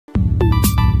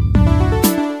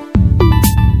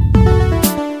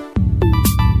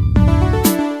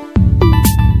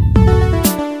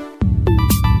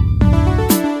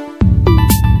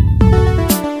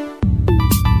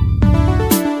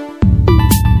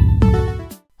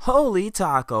Holy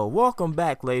taco! Welcome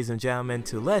back, ladies and gentlemen,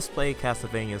 to Let's Play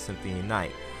Castlevania Symphony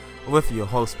Night. With your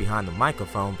host behind the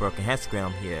microphone,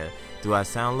 BrokenHexagram here. Do I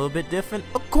sound a little bit different?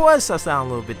 Of course I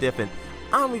sound a little bit different.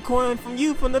 I'm recording from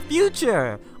you from the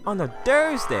future on a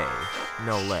Thursday,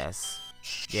 no less.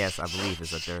 Yes, I believe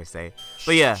it's a Thursday.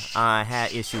 But yeah, I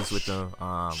had issues with the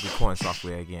recording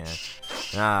software again.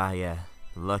 Yeah,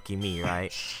 lucky me,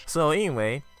 right? So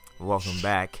anyway, welcome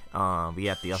back. We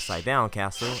at the Upside Down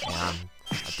Castle, and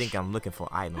I think I'm looking for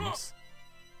items.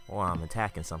 Or I'm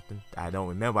attacking something. I don't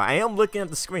remember. I am looking at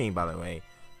the screen, by the way.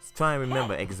 Trying to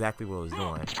remember exactly what I was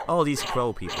doing. Oh, these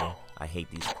crow people. I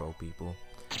hate these crow people.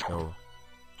 No.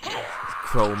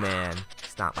 Crow man.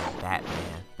 It's not like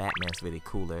Batman. Batman's really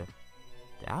cooler.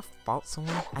 Did I fault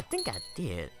someone? I think I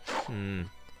did. I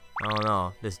don't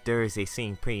know. This Thursday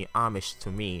seemed pretty Amish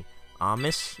to me.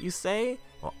 Amish, you say?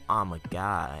 Or I'm a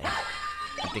guy?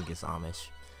 I think it's Amish.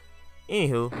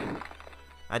 Anywho.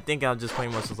 I think I just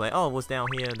pretty much was like, oh, what's down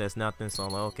here? There's nothing, so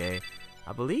I'm like, okay.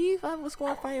 I believe I was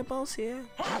going to fire boss here.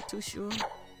 Not too sure.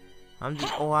 I'm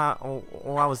just, I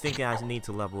was thinking I need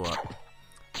to level up.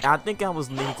 I think I was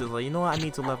need to, like, you know what? I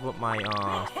need to level up my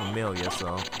familiar,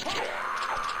 so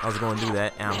I was going to do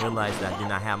that, and I realized that I did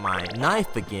not have my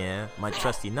knife again, my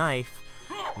trusty knife,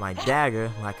 my dagger,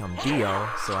 like I'm Dio,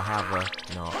 so I have a,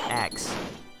 axe.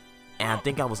 And I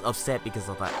think I was upset because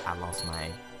of like I lost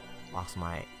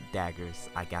my daggers.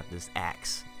 I got this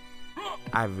axe.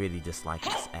 I really dislike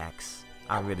this axe.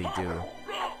 I really do.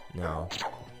 No.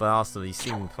 But also, you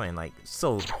see me playing like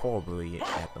so horribly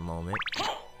at the moment.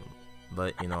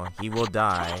 But, he will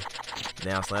die.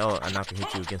 Then I was like, oh, I'm not gonna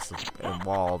hit you against the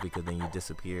wall because then you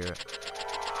disappear.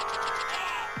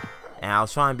 And I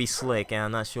was trying to be slick, and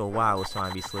I'm not sure why I was trying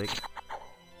to be slick.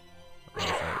 I was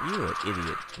like, you're an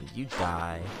idiot. You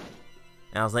die.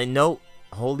 And I was like, nope.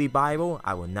 Holy Bible,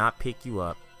 I will not pick you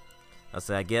up. I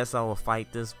said, I guess I will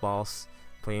fight this boss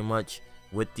pretty much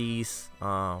with these,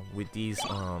 yeah,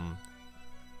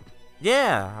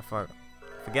 I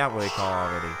forgot what they call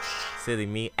already. Silly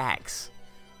me, axe.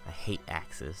 I hate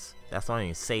axes. That's why I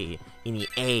didn't say any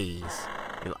A's.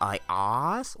 Like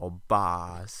Oz or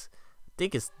Boz. I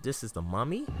think this is the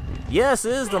mummy? Yes,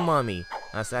 it is the mummy.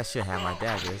 I said, I should have my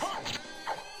daggers.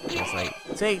 I was like,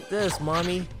 take this,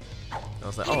 mummy. I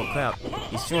was like, oh crap,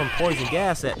 he's shooting poison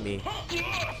gas at me.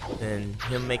 And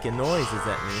him making noises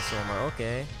at me, so I'm like,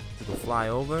 okay. To go fly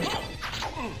over. I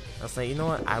was like, you know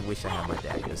what? I wish I had my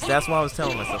daggers. That's why I was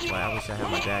telling myself, like, I wish I had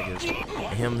my daggers.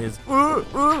 And him is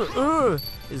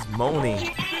moaning.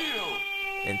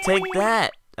 And take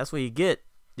that! That's what you get.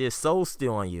 There's soul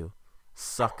still on you,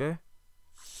 sucker.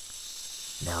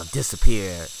 Now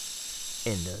disappear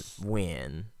in the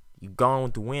wind. You gone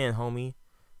with the wind, homie.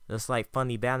 Just like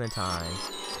Funny Valentine.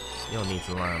 You don't need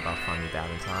to learn about Funny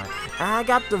Valentine. I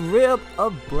got the rib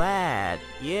of Blad.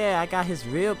 Yeah, I got his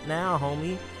rib now,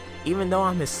 homie. Even though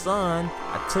I'm his son,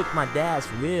 I took my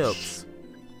dad's ribs.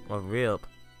 Or rib.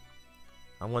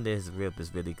 I wonder if his rib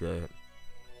is really good.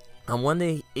 I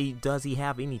wonder does he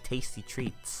have any tasty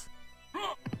treats.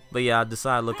 But yeah, I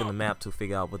decided to look in the map to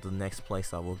figure out what the next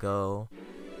place I will go.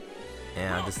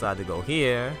 And I decided to go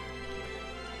here.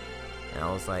 And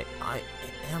I was like,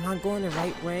 am I going the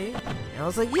right way? And I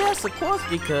was like, yes, of course,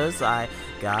 because I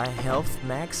got health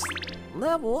max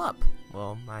level up.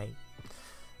 Well,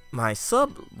 my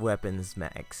sub weapons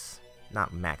max.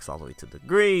 Not max all the way to the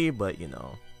degree, but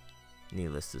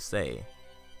needless to say.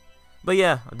 But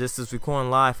yeah, this is recording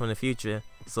live from the future.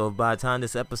 So by the time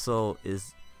this episode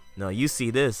is, you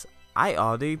see this, I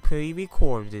already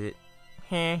pre-recorded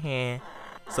it.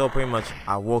 So pretty much,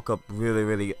 I woke up really,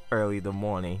 really early in the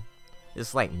morning.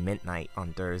 It's like midnight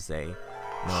on Thursday,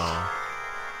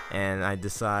 and I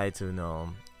decide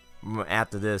to,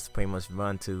 after this, pretty much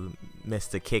run to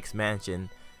Mr. Kick's mansion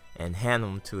and hand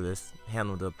him the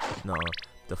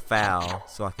file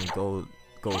so I can go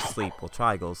sleep or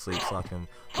try to go sleep so I can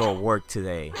go work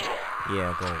today.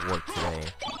 Yeah, go work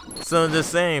today. So just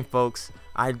saying, folks,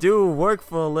 I do work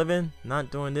for a living,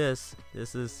 not doing this.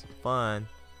 This is fun,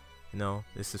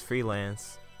 this is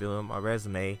freelance, building my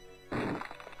resume.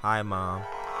 Hi, Mom.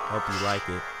 Hope you like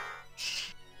it.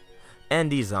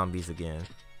 And these zombies again.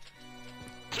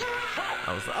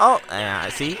 I was like, oh,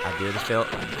 and see, I did a fatal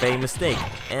mistake.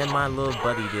 And my little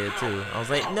buddy did too. I was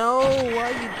like, no, what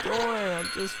are you doing? I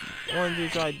just wanted to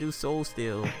try to do Soul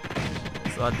Steal.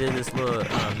 So I did this little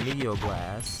Meteor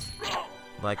Blast.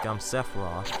 Like I'm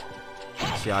Sephiroth.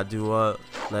 Should I do a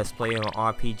Let's Play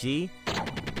on RPG?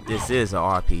 This is an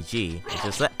RPG. It's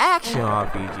just an action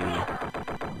RPG.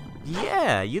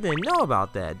 Yeah, you didn't know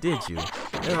about that, did you?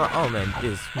 They're like, oh man,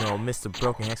 is Mr.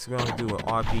 BrokenHexagram do an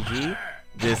RPG?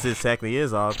 this technically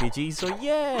is RPG, so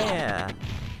yeah,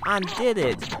 I did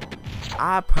it.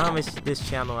 I promised this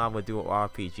channel I would do an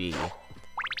RPG,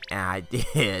 and I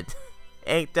did.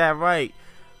 Ain't that right?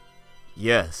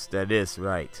 Yes, that is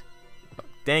right.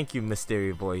 Thank you,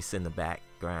 mysterious voice in the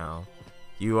background.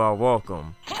 You are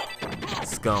welcome,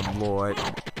 Scum Lord.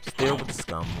 Still with the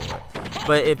Scum Lord.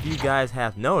 But if you guys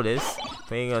have noticed,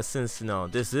 since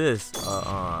this is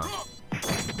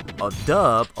a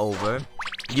dub over,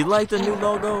 you like the new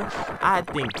logo? I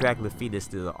think Dracula Fetus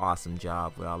did an awesome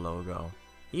job with our logo.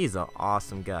 He's an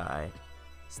awesome guy.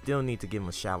 Still need to give him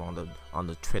a shout on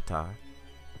the Twitter,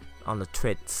 on the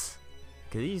twits,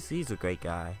 cause he's a great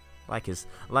guy. Like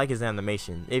his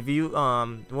animation. If you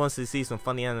wants to see some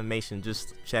funny animation,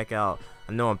 just check out.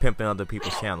 I know I'm pimping other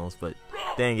people's channels, but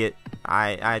dang it,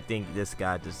 I think this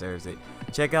guy deserves it.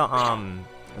 Check out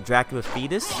Dracula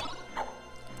Fetus.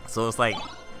 So it's like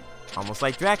almost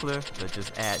like Dracula, but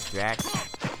just add Drac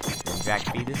and Drac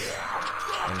Fetus,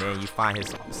 and then you find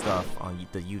his stuff on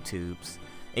the YouTubes.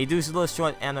 And he does little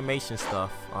short animation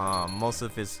stuff. Most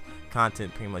of his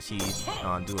content pretty much he's do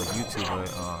a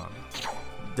YouTuber.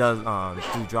 Does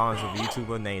do drawings of a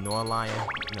YouTuber named Noah Lion.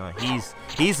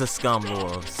 He's a scum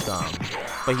lord of scum,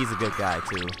 but he's a good guy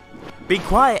too. Be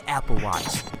quiet, Apple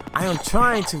Watch. I am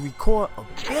trying to record a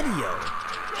video,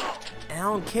 and I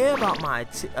don't care about my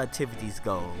activities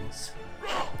goals.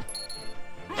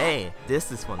 Hey, this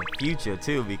is from the future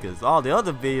too, because all the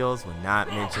other videos will not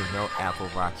mention no Apple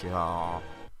Watch at all.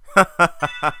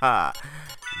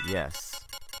 Yes.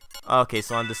 Okay,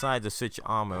 so I decided to switch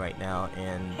armor right now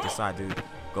and decide to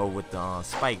go with the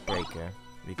spike breaker,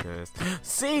 because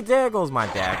see, there goes my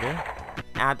dagger.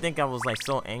 And I think I was like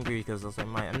so angry because I was like,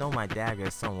 I know my dagger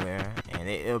is somewhere, and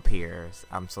it appears.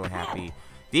 I'm so happy.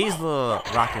 These little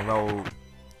rock and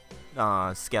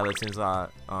roll skeletons are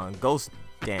ghost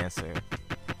dancer.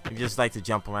 They just like to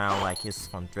jump around like it's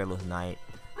from Thriller's Night.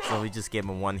 So we just give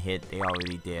them one hit, they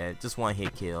already dead. Just one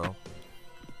hit kill.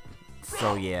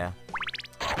 So yeah.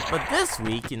 But this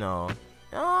week,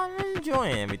 I'm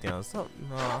enjoying everything. So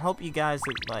hope you guys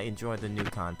like enjoy the new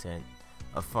content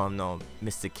from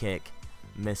Mr. Kick,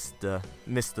 Mr.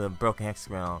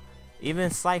 BrokenHexagram, even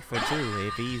Cypher too,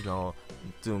 if he's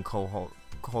doing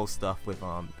cool stuff with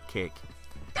Kick,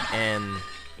 and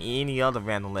any other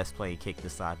random Let's Play Kick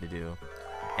decide to do.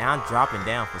 And I'm dropping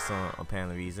down for some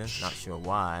apparent reason, not sure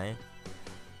why.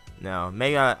 Now,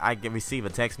 maybe I can receive a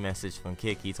text message from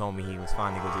Kick. He told me he was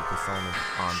finally going to do Persona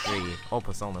 3 or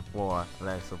Persona 4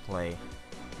 Let's Play.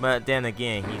 But then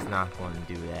again, he's not going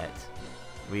to do that.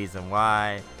 Reason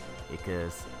why?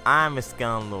 Because I'm a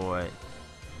scum lord.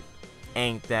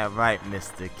 Ain't that right,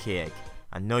 Mr. Kick?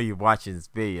 I know you're watching this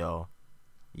video.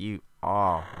 You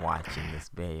are watching this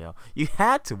video. You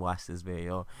had to watch this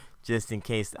video just in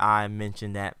case I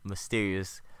mentioned that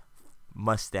mysterious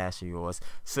mustache of yours.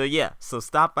 So yeah, so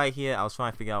stop right here. I was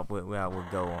trying to figure out where I would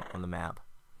go on the map,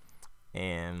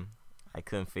 and I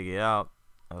couldn't figure it out.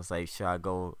 I was like, should I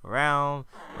go around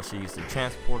or should I use the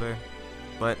transporter?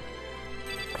 But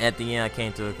at the end I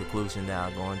came to a conclusion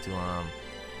that I'm going to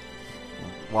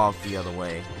walk the other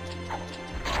way.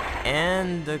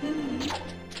 And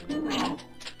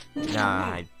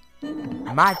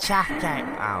my Chaka,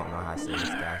 I don't know how to say this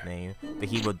guy's name, but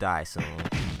he will die soon.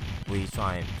 He's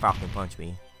trying to Falcon Punch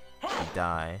me. He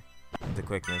die. The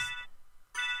quickness.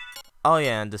 Oh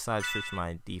yeah, and decided to switch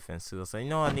my defense too. So I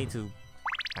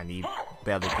need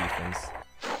better defense.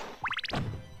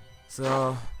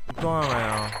 So going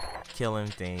around killing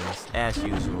things as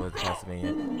usual with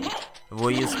Castlevania.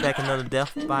 Will you expect another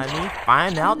death by me?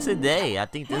 Find out today. I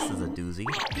think this is a doozy.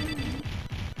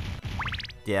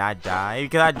 Did I die?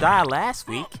 Because I died last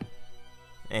week,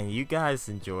 and you guys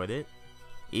enjoyed it.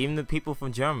 Even the people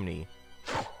from Germany.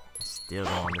 Still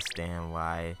don't understand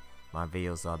why my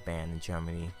videos are banned in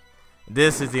Germany.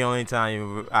 This is the only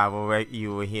time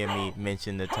you will hear me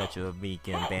mention the touch of me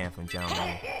getting banned from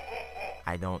Germany.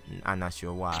 I'm not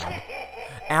sure why.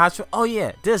 And oh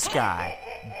yeah, this guy.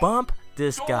 Bump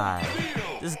this guy.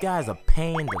 This guy's a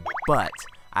pain in the butt.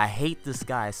 I hate this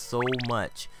guy so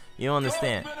much. You don't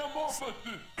understand.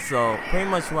 So pretty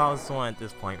much what I was doing at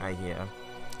this point right here,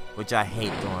 which I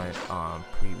hate doing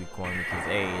pre-recording, because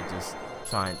it just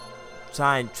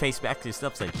try and trace back to your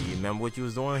stuff. Like, do you remember what you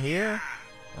was doing here?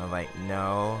 And I'm like,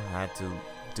 no, I had to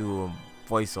do a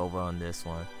voiceover on this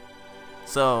one.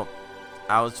 So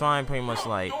I was trying pretty much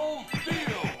like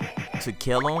to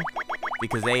kill him,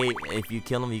 because if you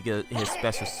kill him, you get his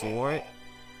special sword.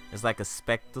 It's like a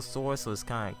Spectre sword, so it's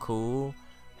kind of cool.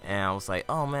 And I was like,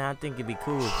 oh man, I think it'd be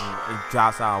cool if it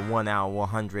drops out 1 out of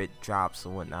 100 drops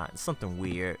or whatnot. It's something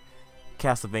weird.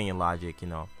 Castlevania logic,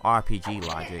 RPG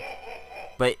logic.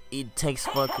 But it takes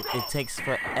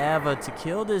forever to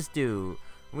kill this dude.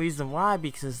 Reason why?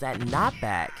 Because that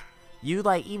knockback. You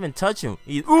like even touch him.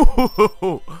 He's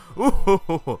ooh,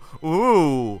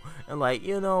 and like,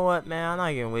 you know what, man? I'm not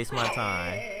gonna waste my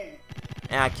time.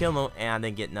 And I killed him, and I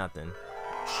didn't get nothing.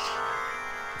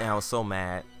 And I was so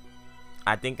mad.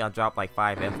 I think I dropped like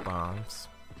 5 F-bombs.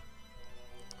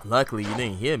 Luckily, you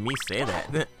didn't hear me say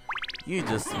that. You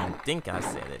just think I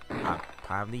said it. I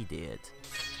probably did.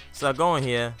 So I go in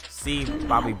here, see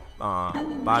Bobby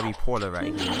Porter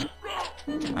right here.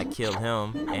 I killed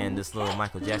him and this little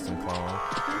Michael Jackson clone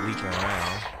leaping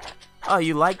around. Oh,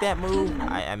 you like that move?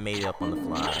 I made it up on the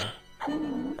fly.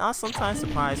 I sometimes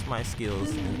surprise my skills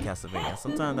in Castlevania.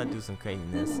 Sometimes I do some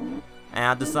craziness. And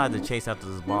I decided to chase after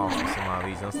this ball for some odd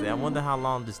reason. I wonder how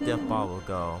long this death ball will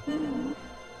go.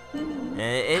 And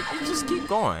it just keep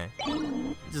going.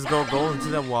 Just go into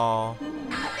the wall.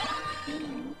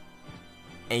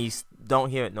 And you don't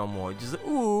hear it no more. Just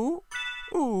ooh,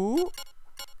 ooh.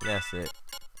 That's it.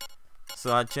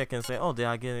 So I check and say, oh, did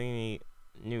I get any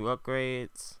new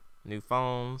upgrades? New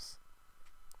phones?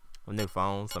 Well, new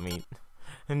phones, I mean,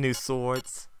 new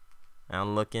swords. And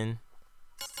I'm looking,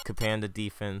 comparing the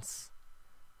defense.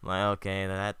 I'm like, okay,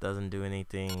 that doesn't do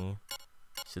anything.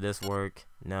 Should this work?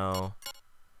 No.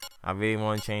 I really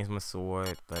want to change my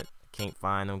sword, but can't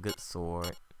find no good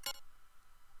sword.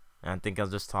 And I think I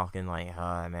was just talking like,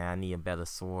 man, I need a better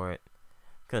sword.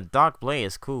 Cause Dark Blade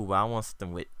is cool, but I want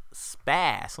something with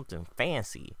spaz, something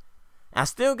fancy. I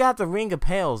still got the Ring of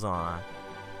Pales on.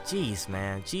 Jeez,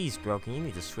 man. Jeez, Broken, you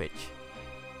need to switch.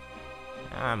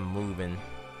 I'm moving.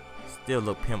 Still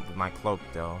look pimp with my cloak,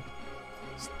 though.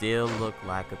 Still look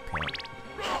like a pimp.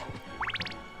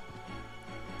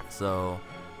 So,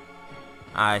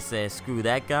 I said, screw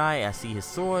that guy. I see his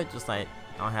sword, just like,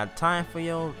 I don't have time for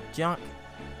your junk.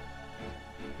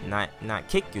 Not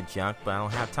kick your junk, but I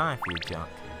don't have time for your junk.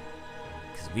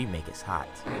 Cause we make it hot.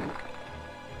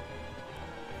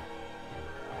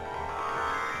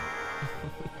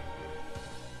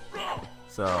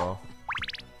 So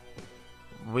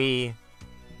we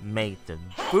make the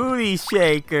booty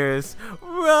shakers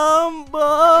rumble.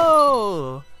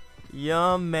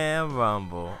 Young man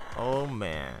rumble. Oh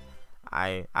man.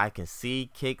 I can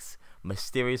see Kick's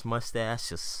mysterious mustache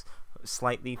just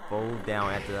slightly fold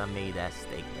down after I made that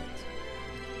statement.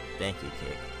 Thank you,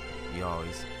 Kick. You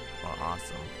always are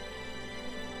awesome.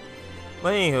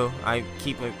 But anywho, I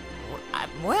keep it.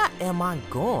 Where am I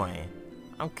going?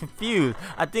 I'm confused.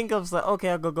 I think I was like, okay,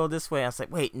 I'll go this way. I was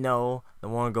like, wait, no, I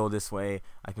don't want to go this way.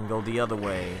 I can go the other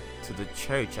way to the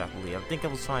church, I believe. I think I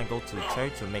was trying to go to the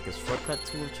church or make a shortcut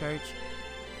to a church.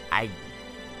 I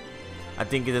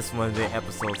think it is one of the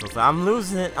episodes. So I'm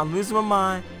losing it. I'm losing my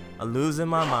mind. I'm losing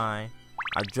my mind.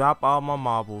 I drop all my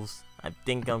marbles. I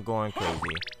think I'm going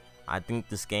crazy. I think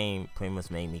this game pretty much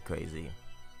made me crazy.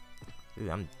 Dude,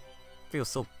 I feel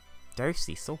so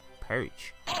thirsty, so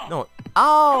perch. No.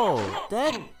 Oh,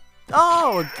 that.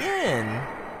 Oh, again.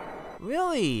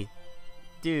 Really,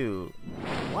 dude.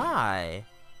 Why?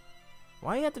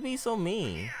 Why you have to be so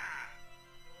mean?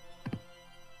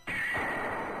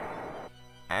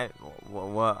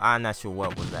 Well, I'm not sure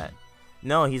what was that.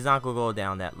 No, he's not gonna go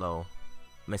down that low,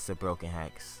 Mr. Broken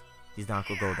Hex. He's not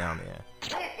gonna go down there.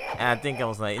 And I think I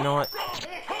was like, you know what?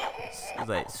 I was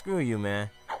like, screw you,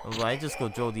 man. I was like, just go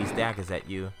throw these daggers at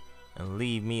you and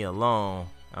leave me alone.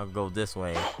 I'll go this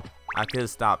way. I could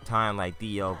stop time like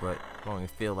Dio, but I don't even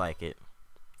feel like it.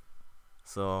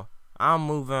 So I'm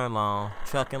moving along,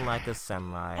 trucking like a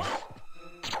samurai.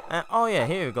 And oh yeah,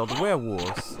 here we go, the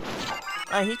werewolves.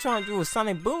 Hey, he trying to do a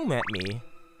sonic boom at me.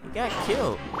 He got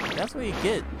killed. That's what you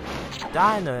get.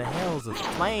 Die in the hells of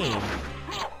flame.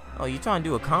 Oh, you trying to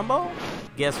do a combo?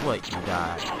 Guess what? You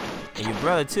died. And your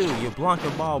brother too. Your Blanca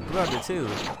Ball brother too.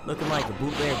 Looking like a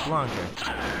bootleg Blanca.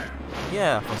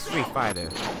 Yeah, from Street Fighter.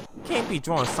 Can't be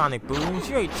drawing sonic booms.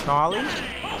 You ain't Charlie.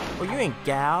 Or you ain't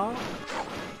Gal.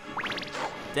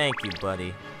 Thank you,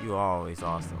 buddy. You are always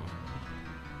awesome.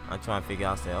 I'm trying to figure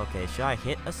out, say, okay, should I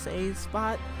hit a save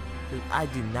spot? Because I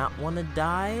do not want to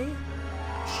die.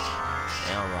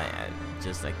 And I'm like, I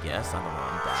guess I don't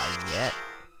want to die yet.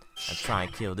 I try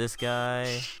and kill this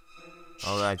guy.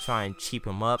 Oh, I try and cheap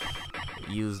him up.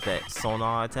 Use that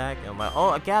sonar attack. And I'm like, oh,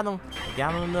 I got him. I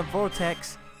got him in the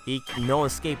vortex. No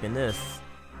escaping this.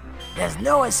 There's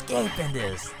no escaping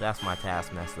this. That's my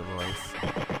Taskmaster voice.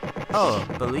 Oh,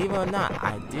 believe it or not,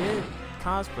 I did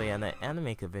cosplay at an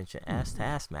anime convention as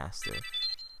Taskmaster.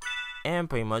 And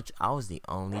pretty much, I was the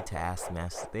only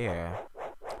Taskmaster there.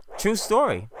 True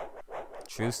story.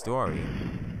 True story.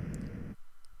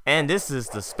 And this is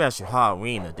the special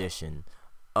Halloween edition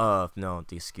of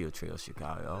the Skill Trail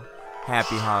Chicago.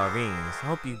 happy Halloweens. I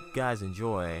hope you guys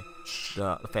enjoy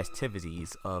the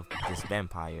festivities of this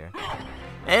vampire.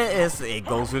 And it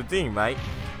goes with the theme, right?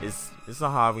 It's a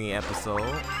Halloween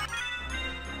episode.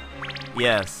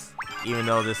 Yes, even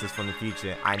though this is from the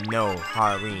future, I know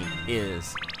Halloween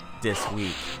is this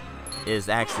week. It's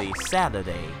actually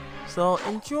Saturday, so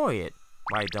enjoy it.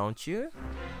 Why don't you?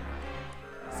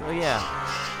 So yeah,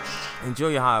 enjoy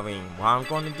your Halloween. What I'm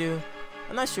going to do,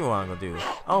 I'm not sure what I'm going to do.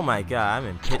 Oh my god, I'm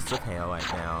in pits of hell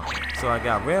right now. So I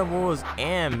got werewolves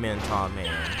and mentor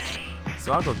mans.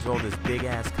 So I'll go throw this big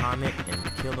ass comet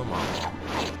and kill them all.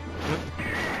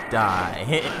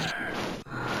 Die.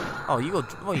 Oh, you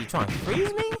trying to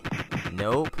freeze me?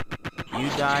 Nope. You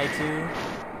die too.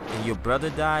 And your brother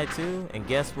died too. And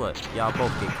guess what? Y'all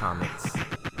both get comets.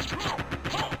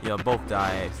 Y'all both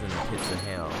die in the pits of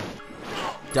hell.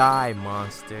 Die,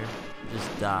 monster.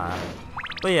 Just die.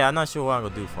 But yeah, I'm not sure what I'm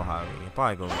gonna do for Halloween.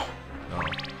 Probably go,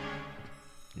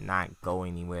 not go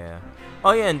anywhere.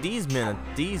 Oh yeah, and these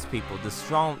people, the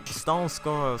stone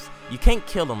skulls, you can't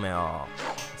kill them at all.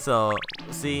 So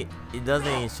see, it doesn't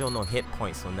even show no hit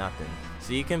points or nothing.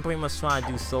 So you can pretty much try and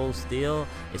do soul steal,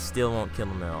 it still won't kill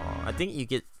them at all. I think you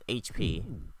get HP,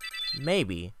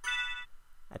 maybe.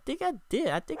 I think I did.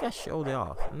 I think I showed it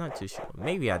off. I'm not too sure.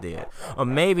 Maybe I did. Or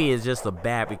maybe it's just a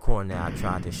bad recording that I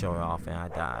tried to show it off and I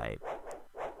died.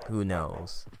 Who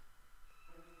knows?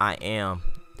 I am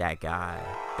that guy.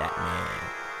 That man.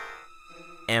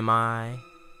 Am I?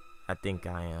 I think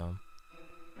I am.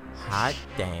 Hot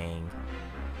dang.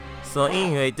 So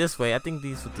anyway, this way, I think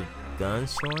these were the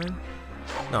guns showing.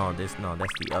 No, that's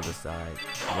the other side.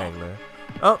 Regular.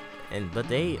 Oh, but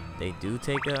they do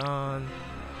take it on.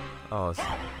 Oh,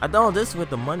 I know this is where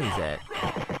the money's at,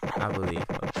 I believe.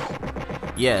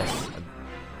 Yes,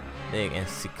 big and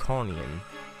Siconian.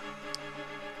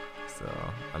 So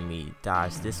let me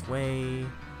dodge this way.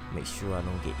 Make sure I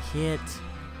don't get hit.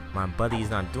 My buddy's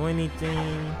not doing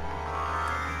anything.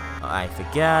 I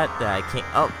forgot that I can't.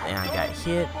 Oh, and I got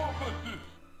hit.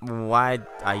 Why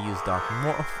I use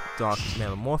dark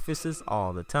metamorphosis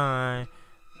all the time?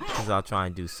 Because I'll try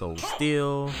and do soul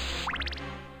steal.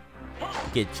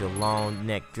 Get your long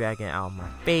neck dragon out of my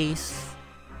face.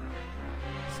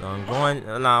 So I'm going.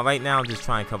 Nah, right now I'm just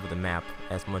trying to cover the map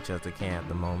as much as I can at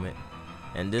the moment.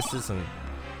 And this is a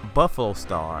Buffalo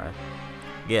Star.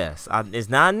 Yes, it's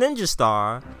not a Ninja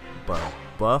Star, but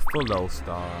Buffalo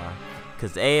Star.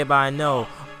 Cause everybody know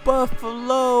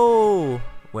Buffalo,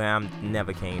 where I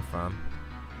never came from.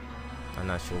 I'm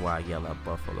not sure why I yell at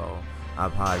Buffalo. I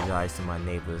apologize to my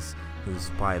neighbors who's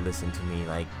probably listening to me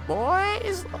like, boy,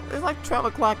 it's like 12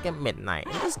 o'clock at midnight.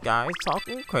 And this guy is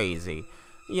talking crazy,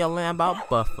 yelling about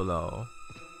Buffalo.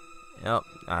 Yep,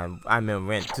 I'm in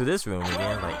rent to this room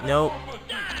again. Like, nope.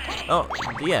 Oh,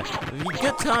 yeah.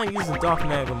 Good time using Dark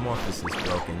Metamorphosis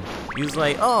broken. He was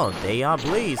like, oh, they are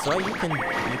bleed, so you can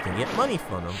get money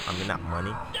from them. I mean, not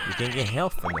money. You can get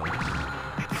health from them.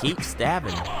 Keep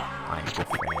stabbing. My good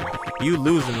friend. You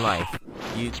losing life.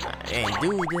 And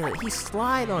dude, he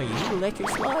slide on you. He electric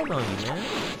slide on you, man.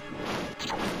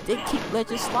 They keep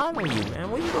electric slide on you, man.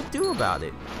 What you gonna do about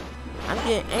it? I'm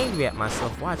getting angry at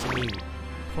myself watching me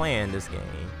playing this game.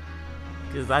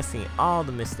 Because I seen all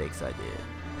the mistakes I did.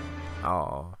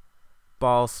 Oh,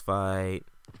 boss fight.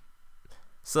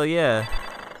 So yeah,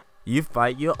 you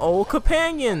fight your old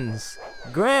companions,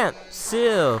 Grant,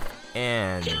 Sylv,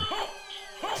 and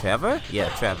Trevor? Yeah,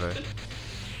 Trevor.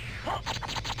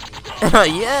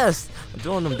 Yes! I'm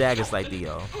throwing them daggers like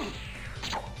Dio.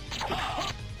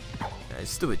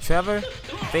 Stupid Trevor,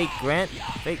 fake Grant,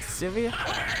 fake Sylvia.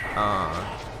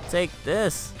 Take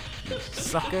this, you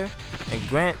sucker. And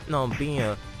Grant, being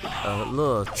a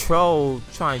little troll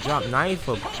trying to drop knives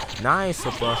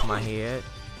above my head.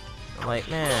 I'm like,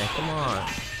 man, come on.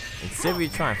 And Sylvia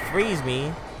trying to freeze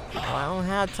me. Well, I don't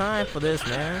have time for this,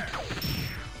 man.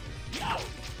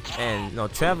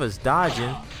 And Trevor's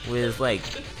dodging with like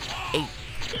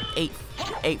eight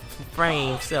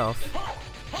frame self.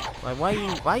 Like, why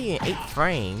you in 8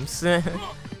 frames?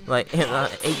 Like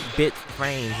 8-bit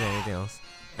frames and everything else.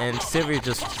 And Sylvia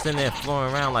just sitting there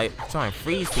floating around like trying to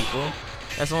freeze people.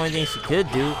 That's the only thing she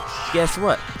could do. Guess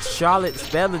what? Charlotte's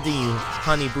better than you,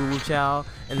 honey boo boo child.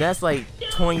 And that's like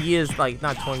 20 years, like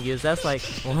not 20 years, that's like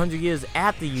 100 years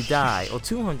after you die. Or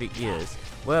 200 years.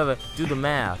 Whatever, do the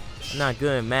math. I'm not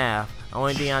good at math. The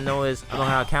only thing I know is I know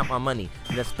how to count my money.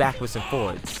 And that's backwards and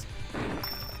forwards.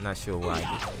 I'm not sure what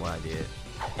I did.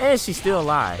 And she's still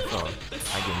alive. Oh,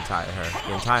 I'm getting tired of her.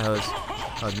 Getting tired of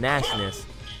her nastiness.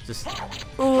 Just,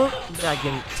 I'm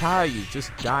getting tired of you.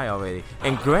 Just die already.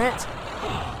 And Grant,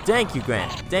 thank you,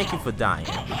 Grant. Thank you for dying.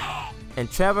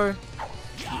 And Trevor,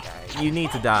 you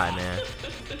need to die, man.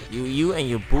 You and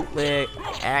your bootleg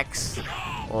axe,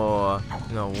 or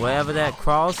you know, whatever that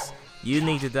cross, you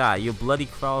need to die. Your bloody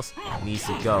cross needs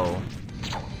to go.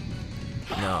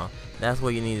 No, that's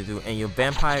what you need to do. And your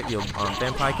vampire kill.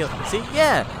 See,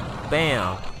 yeah,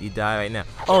 bam, you die right now.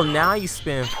 Oh, now you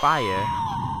spin fire.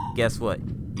 Guess what?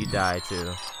 You die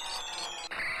too.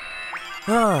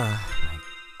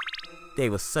 They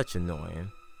were such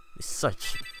annoying.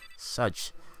 Such.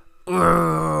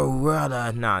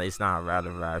 Rather, nah, it's not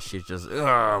rather rush. It's just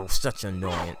such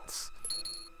annoyance.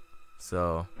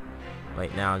 So,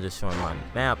 right now I'm just showing my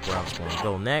map where I was going to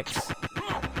go next.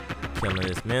 Killing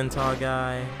this Minotaur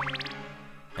guy.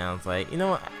 And I was like, you know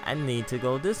what? I need to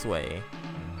go this way,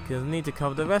 because I need to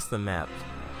cover the rest of the map.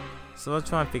 So I was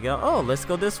trying to figure out, oh, let's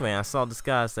go this way. And I saw this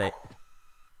guy say,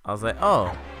 I was like,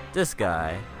 oh, this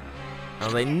guy. I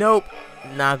was like, nope,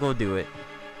 not gonna do it.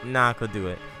 Not gonna do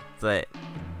it. It's like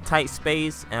tight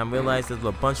space, and I realized there's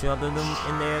a bunch of other them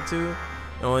in there too.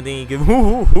 The only thing you can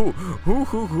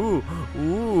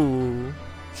ooh.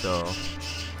 So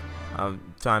I'm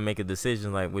trying to make a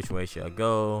decision, like which way should I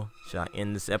go? Should I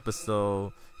end this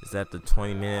episode? Is that the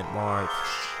 20-minute mark?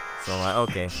 So I'm like,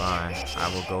 okay, fine,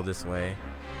 I will go this way.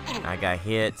 I got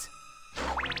hit,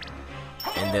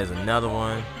 and there's another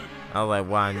one. I was like,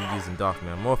 why are you using Dark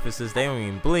Metamorphosis? They don't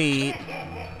even bleed.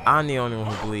 I'm the only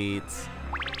one who bleeds.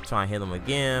 Try and hit them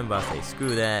again, but I say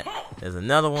screw that. There's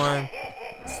another one.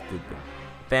 Stupid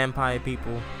vampire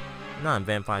people. Not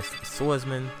vampire,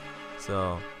 swordsmen.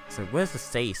 So where's the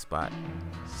save spot?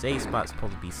 Save spot's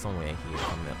supposed to be somewhere here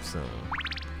coming up soon.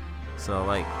 So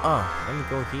like, oh, let me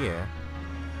go here.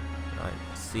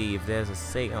 See if there's a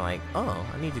save. I'm like, oh,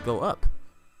 I need to go up.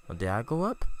 Well, did I go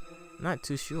up? Not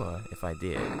too sure if I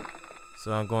did.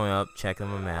 So I'm going up, checking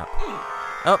my map.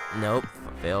 Oh, nope,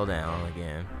 fell down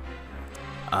again.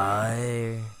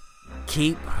 I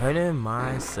keep hurting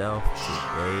myself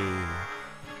today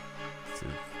to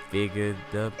figure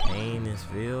the pain is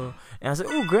real. And I said,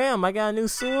 ooh, Graham, I got a new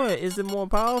sword. Is it more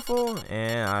powerful?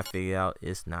 And I figured out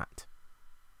it's not.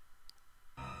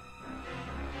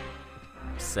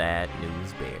 Sad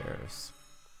news bears.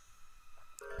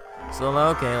 So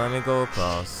like, okay, let me go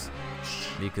across,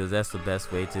 because that's the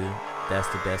best way to. That's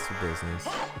the best for business.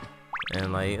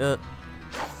 And like,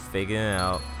 figuring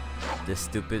out this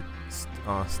stupid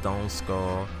stone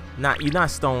skull. You're not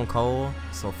Stone Cold,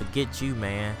 so forget you,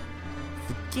 man.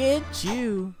 Forget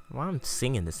you. Why I'm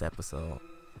singing this episode?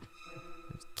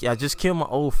 I just killed my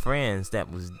old friends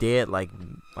that was dead like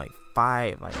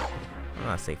 5, like I'm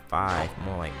not say 5,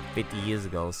 more like 50 years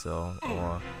ago, so,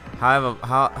 or however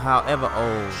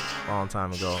old, long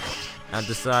time ago. I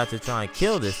decided to try and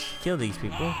kill these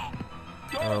people.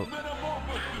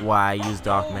 Why use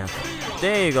Dark Man?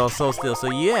 There you go, Soul Steel.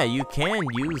 So yeah, you can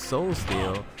use Soul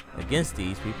Steel against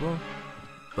these people,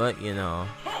 but you know,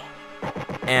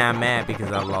 and I'm mad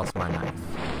because I lost my knife.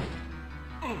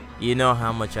 You know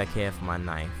how much I care for my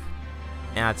knife,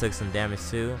 and I took some damage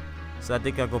too. So I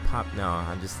think I'll go pop. No,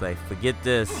 I'm just like, forget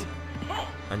this.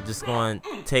 I'm just going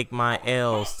to take my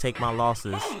L's, take my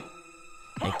losses,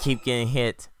 and keep getting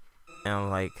hit. And I'm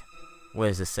like,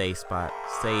 where's the save spot?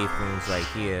 Save room's right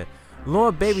here.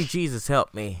 Lord baby Jesus,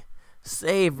 help me.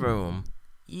 Save room.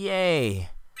 Yay.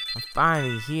 I'm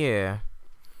finally here.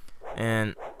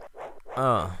 And,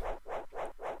 man,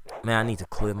 I need to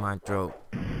clear my throat.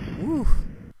 Woo.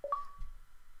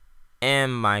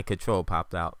 And my control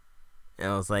popped out.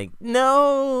 And I was like,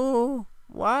 no.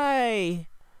 Why?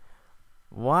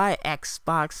 Why,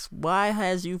 Xbox? Why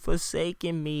has you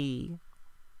forsaken me?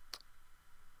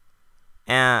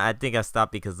 And I think I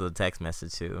stopped because of the text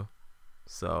message too.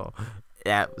 So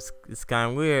it's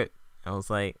kind of weird. I was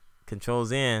like,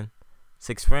 controls in,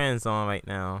 6 friends on right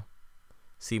now.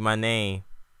 See my name,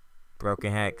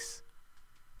 Broken Hex.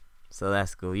 So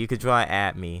that's cool. You could try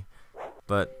at me,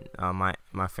 but my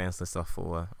friends list are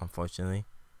full, unfortunately.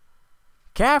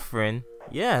 Catherine,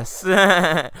 yes.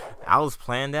 I was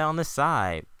playing that on the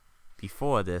side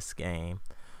before this game.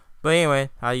 But anyway,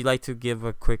 how you like to give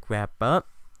a quick wrap up?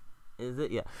 Is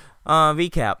it? Yeah.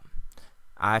 Recap.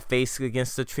 I faced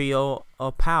against the trio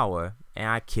of power, and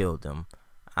I killed them.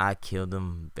 I killed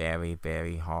them very,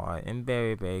 very hard and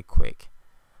very, very quick.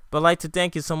 But I'd like to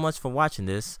thank you so much for watching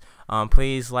this.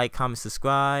 Please like, comment,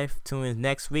 subscribe. Tune in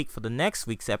next week for the next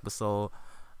week's episode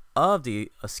of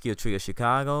the Skill Tree of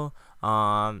Chicago.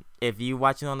 If you're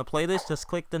watching on the playlist, just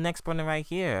click the next button right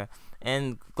here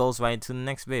and goes right into the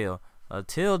next video.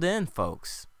 Until then,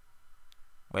 folks.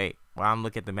 Wait, while I'm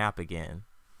looking at the map again,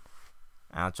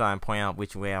 I'll try and point out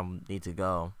which way I need to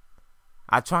go.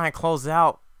 I try and close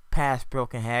out past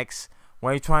Broken Hex.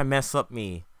 Why you trying to mess up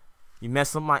me? You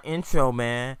mess up my intro,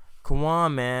 man. Come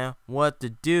on, man. What the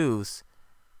deuce?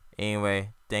 Anyway,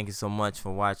 thank you so much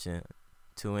for watching.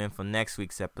 Tune in for next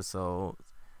week's episode.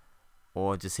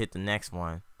 Or just hit the next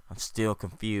one. I'm still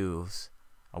confused.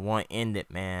 I want to end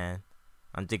it, man.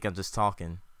 I think I'm just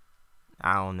talking.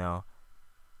 I don't know.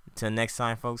 Until next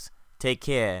time, folks. Take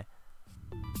care.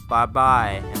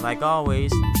 Bye-bye. And like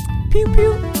always, pew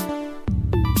pew.